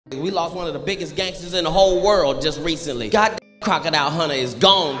We lost one of the biggest gangsters in the whole world just recently. Goddamn Crocodile Hunter is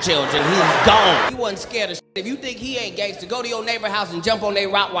gone, children. He's gone. He wasn't scared of shit. If you think he ain't gangster, go to your neighbor's house and jump on their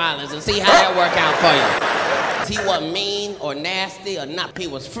Rottweilers and see how that work out for you. He wasn't mean or nasty or not. He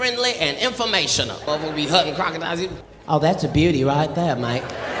was friendly and informational. We'll be hunting crocodiles. Oh, that's a beauty right there, mate.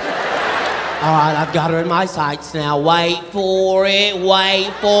 All right, I've got her in my sights now. Wait for it,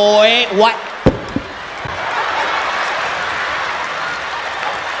 wait for it, wait.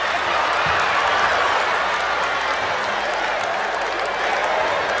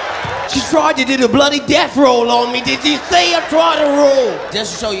 She tried to do the bloody death roll on me. Did you see her try to roll?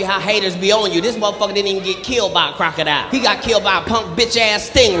 Just to show you how haters be on you, this motherfucker didn't even get killed by a crocodile. He got killed by a punk bitch-ass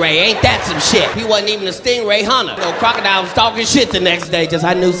stingray. Ain't that some shit? He wasn't even a stingray hunter. No crocodile was talking shit the next day. Just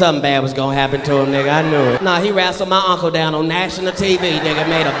I knew something bad was gonna happen to him, nigga. I knew it. Nah, he wrestled my uncle down on national TV, nigga.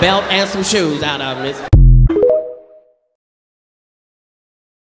 Made a belt and some shoes out of him.